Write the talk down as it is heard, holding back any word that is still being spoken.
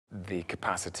the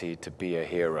capacity to be a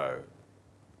hero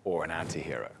or an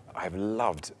anti-hero. I've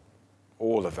loved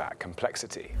all of that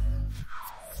complexity.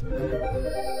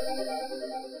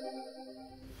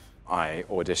 I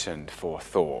auditioned for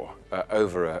Thor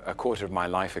over a quarter of my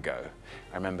life ago.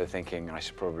 I remember thinking I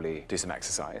should probably do some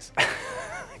exercise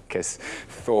because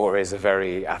Thor is a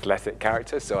very athletic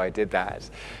character, so I did that.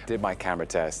 Did my camera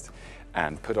test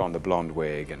and put on the blonde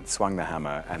wig and swung the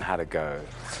hammer and had a go.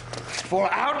 For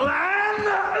Outland!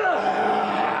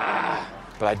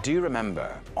 But I do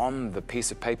remember on the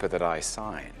piece of paper that I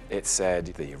signed, it said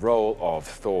the role of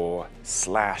Thor/Loki.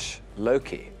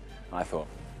 I thought,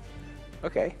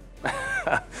 okay.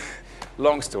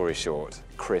 Long story short,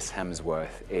 Chris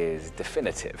Hemsworth is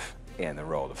definitive in the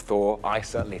role of Thor. I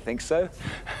certainly think so.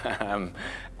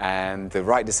 And the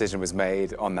right decision was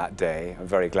made on that day. I'm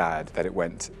very glad that it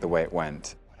went the way it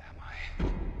went. What am I?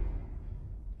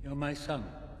 You're my son.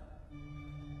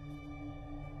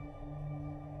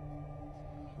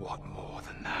 What more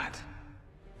than that?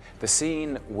 The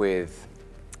scene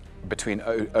between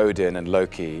Odin and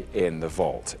Loki in the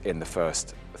vault in the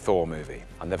first Thor movie.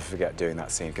 I'll never forget doing that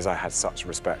scene because I had such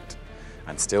respect,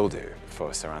 and still do,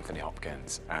 for Sir Anthony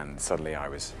Hopkins. And suddenly I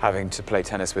was having to play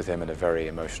tennis with him in a very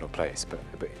emotional place, but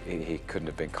he couldn't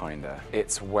have been kinder.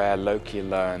 It's where Loki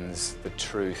learns the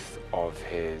truth of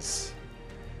his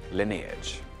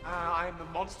lineage. I'm the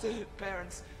monster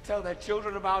parents tell their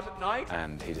children about at night.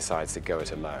 And he decides to go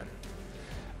it alone,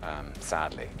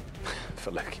 sadly,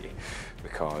 for Loki,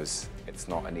 because it's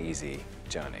not an easy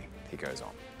journey he goes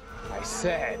on. I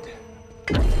said...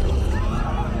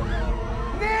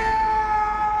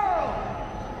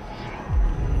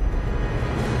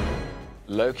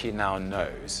 Loki now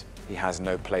knows he has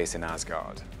no place in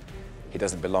Asgard. He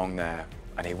doesn't belong there,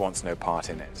 and he wants no part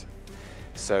in it.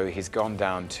 So he's gone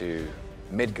down to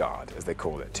Midgard, as they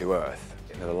call it, to Earth.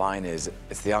 And the line is,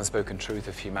 it's the unspoken truth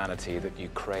of humanity that you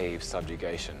crave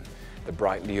subjugation. The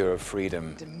bright lure of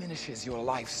freedom diminishes your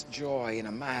life's joy in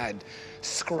a mad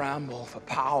scramble for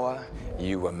power.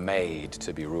 You were made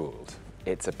to be ruled.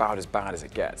 It's about as bad as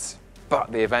it gets.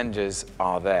 But the Avengers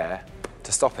are there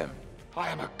to stop him. I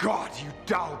am a god, you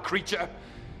dull creature,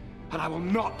 and I will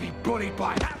not be bullied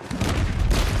by that.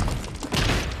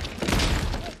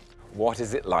 What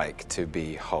is it like to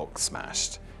be Hulk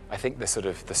smashed? I think the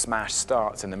smash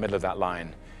starts in the middle of that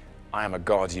line. I am a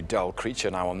god, you dull creature,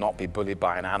 and I will not be bullied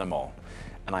by an animal.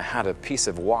 And I had a piece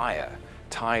of wire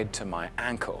tied to my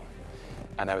ankle,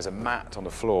 and there was a mat on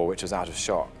the floor which was out of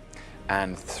shot,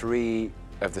 and 3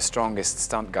 of the strongest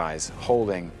stunt guys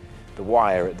holding the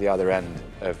wire at the other end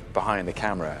behind the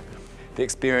camera. The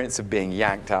experience of being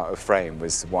yanked out of frame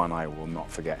was one I will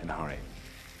not forget in a hurry.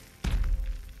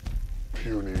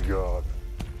 Puny god.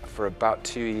 For about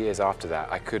 2 years after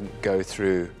that, I couldn't go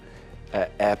through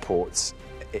airports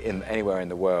anywhere in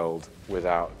the world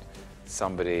without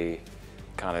somebody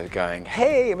kind of going,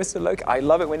 "Hey, Mr. Loki, I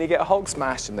love it when you get Hulk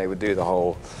smashed," and they would do the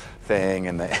whole thing,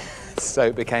 and so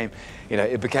it became,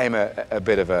 a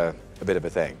bit of a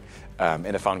thing,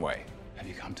 in a fun way. Have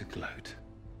you come to gloat?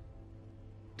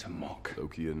 To mock?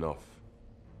 Loki, enough.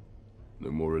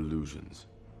 No more illusions.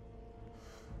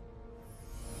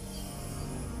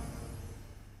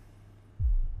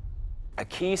 A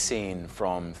key scene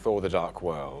from Thor: The Dark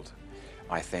World,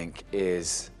 I think,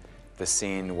 is the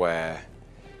scene where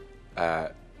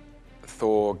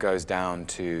Thor goes down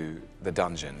to the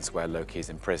dungeons where Loki's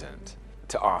imprisoned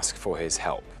to ask for his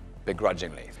help,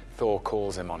 begrudgingly. Thor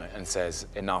calls him on it and says,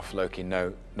 "Enough, Loki,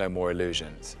 no more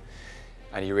illusions."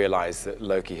 And you realize that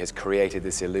Loki has created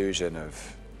this illusion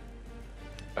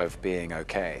of being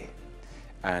okay,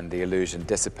 and the illusion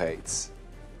dissipates.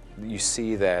 You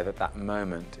see there that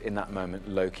in that moment,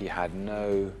 Loki had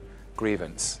no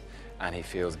grievance, and he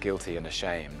feels guilty and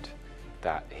ashamed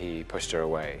that he pushed her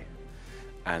away.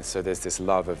 And so there's this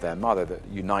love of their mother that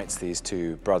unites these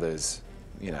 2 brothers,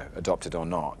 adopted or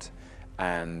not,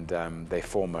 and they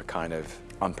form a kind of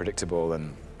unpredictable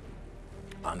and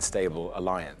unstable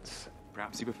alliance.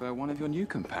 Perhaps you prefer one of your new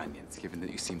companions, given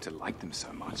that you seem to like them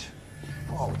so much.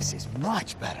 Oh, this is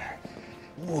much better.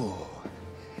 Whoa.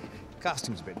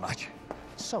 Costume's a bit much.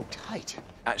 So tight.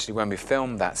 Actually, when we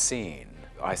filmed that scene,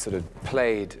 I sort of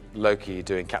played Loki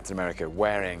doing Captain America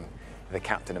wearing the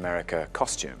Captain America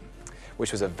costume,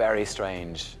 which was a very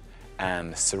strange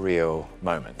and surreal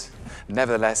moment.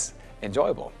 Nevertheless,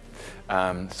 enjoyable.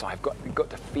 So I've got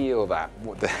to feel that,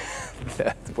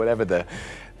 whatever the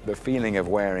feeling of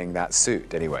wearing that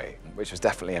suit anyway, which was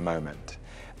definitely a moment.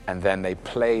 And then they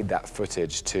played that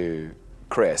footage to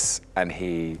Chris, and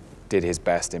he did his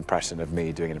best impression of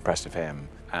me doing an impression of him,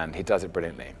 and he does it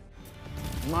brilliantly.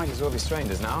 You might as well be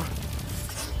strangers now.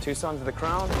 Two sons of the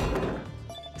crown,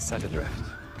 set adrift.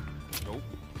 Nope.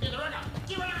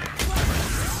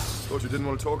 Thought you didn't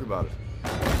want to talk about it.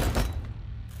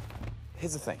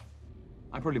 Here's the thing.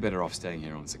 I'm probably better off staying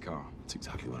here on Sakaar. That's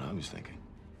exactly what I was thinking.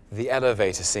 The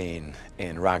elevator scene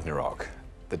in Ragnarok,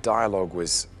 the dialogue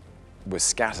was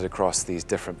scattered across these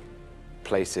different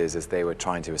places as they were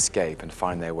trying to escape and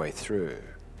find their way through.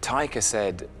 Taika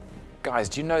said, guys,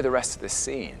 do you know the rest of this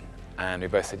scene? And we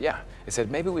both said, yeah. He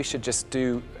said, maybe we should just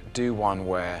do one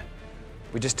where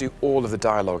we just do all of the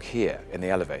dialogue here in the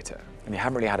elevator. And you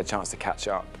haven't really had a chance to catch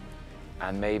up.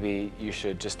 And maybe you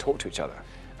should just talk to each other.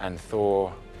 And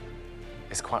Thor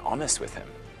is quite honest with him.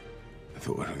 I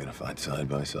thought we were going to fight side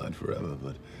by side forever,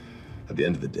 but at the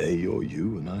end of the day, you're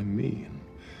you and I'm me.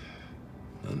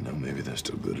 And I know maybe there's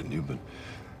still good in you, but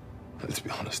let's be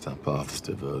honest, our paths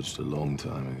diverged a long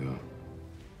time ago.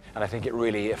 And I think it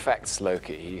really affects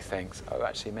Loki. He thinks, oh,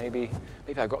 actually, maybe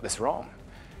I got this wrong.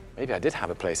 Maybe I did have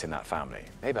a place in that family.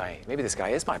 Maybe this guy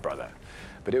is my brother.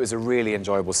 But it was a really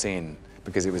enjoyable scene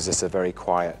because it was just a very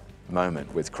quiet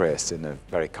moment with Chris in a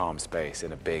very calm space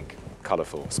in a big,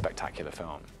 colorful, spectacular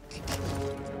film.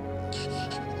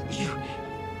 You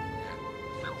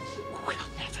will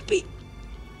never be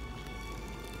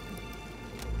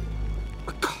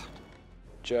a god.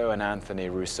 Joe and Anthony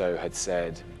Russo had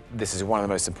said, this is one of the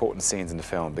most important scenes in the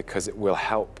film because it will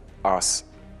help us,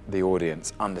 the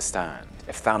audience, understand.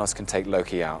 If Thanos can take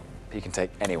Loki out, he can take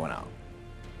anyone out.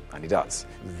 And he does.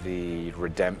 The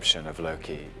redemption of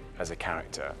Loki as a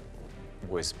character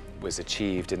was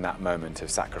achieved in that moment of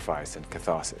sacrifice and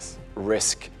catharsis.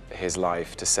 Risk his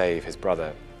life to save his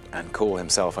brother and call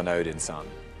himself an Odin's son.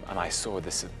 And I saw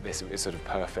this sort of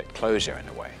perfect closure in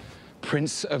a way.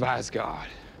 Prince of Asgard.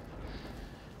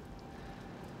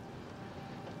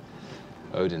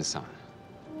 Odin's son.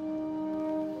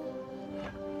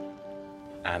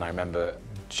 And I remember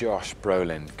Josh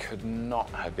Brolin could not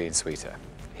have been sweeter.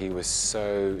 He was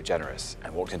so generous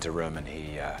and walked into a room and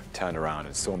he turned around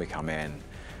and saw me come in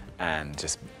and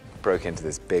just broke into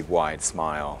this big wide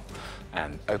smile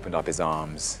and opened up his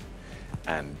arms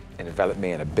and enveloped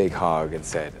me in a big hug and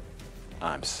said,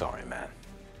 I'm sorry, man.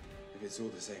 If it's all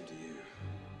the same to you,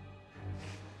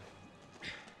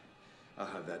 I'll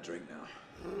have that drink now.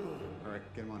 All right,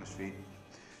 get him on his feet.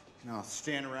 And I'll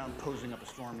stand around posing up a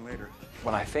storm later.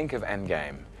 When I think of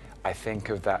Endgame, I think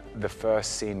of the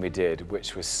first scene we did,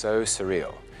 which was so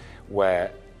surreal,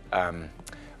 where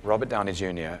Robert Downey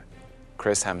Jr.,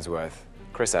 Chris Hemsworth,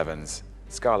 Chris Evans,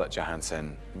 Scarlett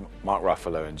Johansson, Mark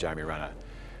Ruffalo, and Jeremy Renner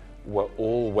were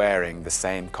all wearing the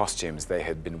same costumes they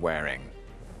had been wearing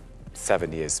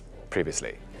 7 years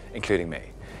previously, including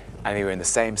me. And we were in the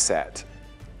same set,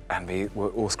 and we were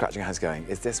all scratching our heads going,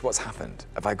 is this what's happened?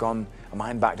 Am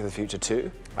I in Back to the Future too?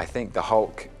 I think the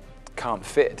Hulk can't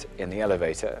fit in the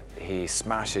elevator. He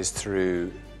smashes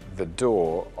through the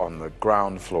door on the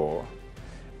ground floor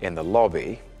in the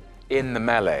lobby. In the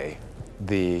melee,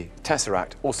 the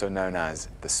Tesseract, also known as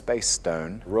the Space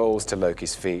Stone, rolls to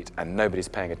Loki's feet and nobody's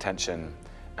paying attention.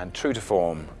 And true to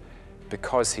form,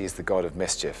 because he's the god of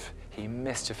mischief, he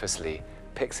mischievously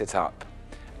picks it up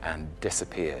and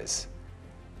disappears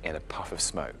in a puff of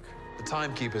smoke. The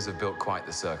timekeepers have built quite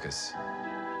the circus.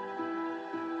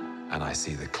 And I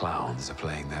see the clowns are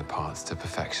playing their parts to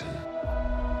perfection.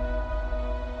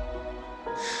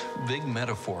 Big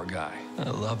metaphor guy.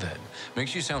 I love it.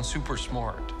 Makes you sound super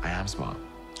smart. I am smart.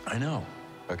 I know.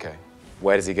 Okay.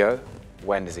 Where does he go?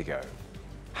 When does he go?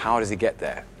 How does he get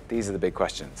there? These are the big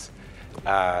questions.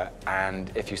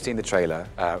 And if you've seen the trailer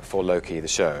for Loki, the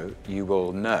show, you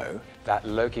will know that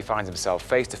Loki finds himself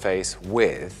face to face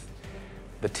with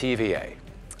the TVA,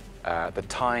 the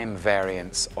Time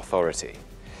Variance Authority,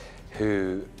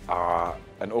 who are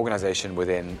an organization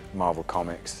within Marvel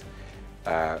Comics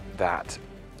that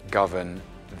govern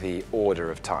the order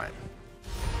of time.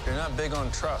 You're not big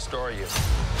on trust, are you?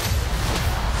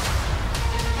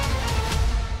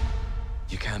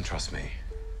 You can trust me.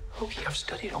 Loki, I've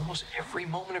studied almost every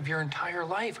moment of your entire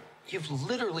life. You've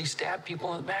literally stabbed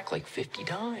people in the back like 50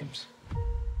 times.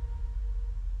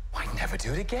 I'd never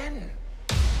do it again.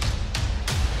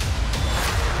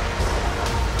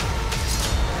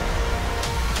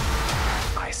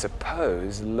 I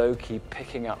suppose Loki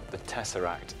picking up the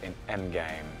Tesseract in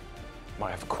Endgame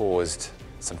might have caused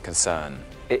some concern.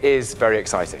 It is very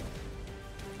exciting.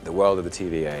 The world of the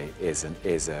TVA is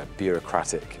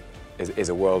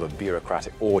a world of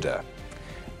bureaucratic order.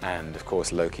 And of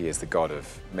course, Loki is the god of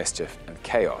mischief and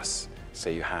chaos. So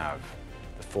you have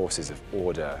the forces of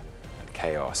order and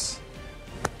chaos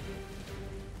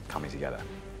coming together.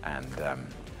 And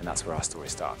that's where our story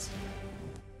starts.